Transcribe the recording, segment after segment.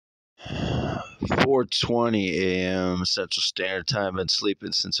4:20 a.m. Central Standard Time. Been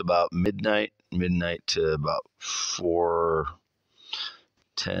sleeping since about midnight to about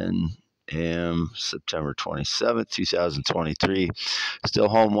 4:10 a.m. September 27th, 2023. Still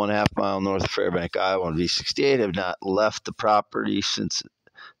home 1/2 mile north of Fairbank, Iowa on v68. Have not left the property since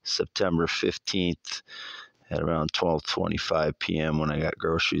September 15th at around 12:25 p.m. when I got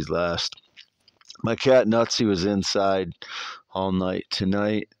groceries last. My cat Nutsy was inside all night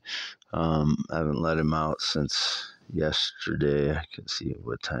tonight. I haven't let him out since yesterday. I can see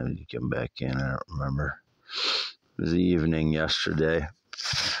what time did he come back in. I don't remember. It was the evening yesterday.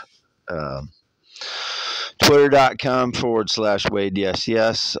 Twitter.com/Wade Yes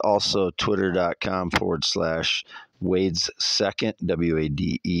Yes. Also Twitter.com/Wade's Second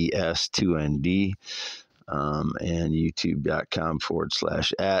WADES 2ND. And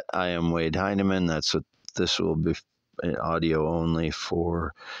YouTube.com/@ I am Wade Heineman. That's what this will be. Audio only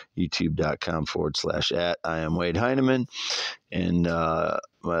for YouTube.com/@ I am Wade Heineman. And my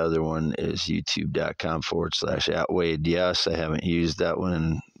other one is YouTube.com/@ Wade Yes. I haven't used that one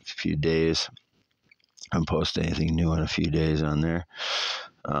in a few days. I haven't posted anything new in a few days on there.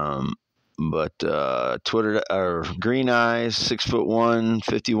 But Twitter, or Green Eyes, 6'1",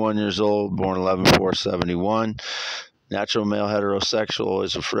 51 years old, born 11/4/71. Natural male, heterosexual,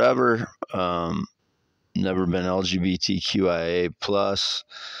 always and forever. Never been LGBTQIA+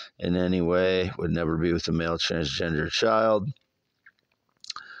 in any way. Would never be with a male transgender child.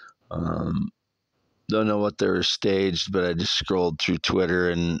 Don't know what they're staged, but I just scrolled through Twitter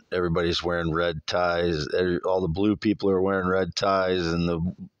and everybody's wearing red ties. All the blue people are wearing red ties, and the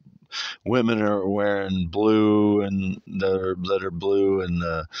women are wearing blue and that are blue, and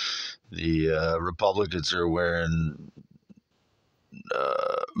the Republicans are wearing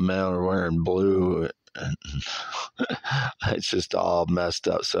men are wearing blue. It's just all messed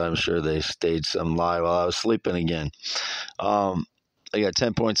up, so I'm sure they staged some lie while I was sleeping again. I got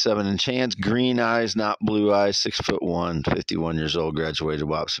 10.7 inch hands, green eyes, not blue eyes, 6'1", 51 years old, graduated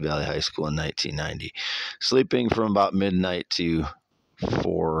Wapsie Valley High School in 1990. Sleeping from about midnight to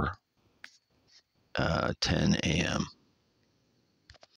 4:10 a.m.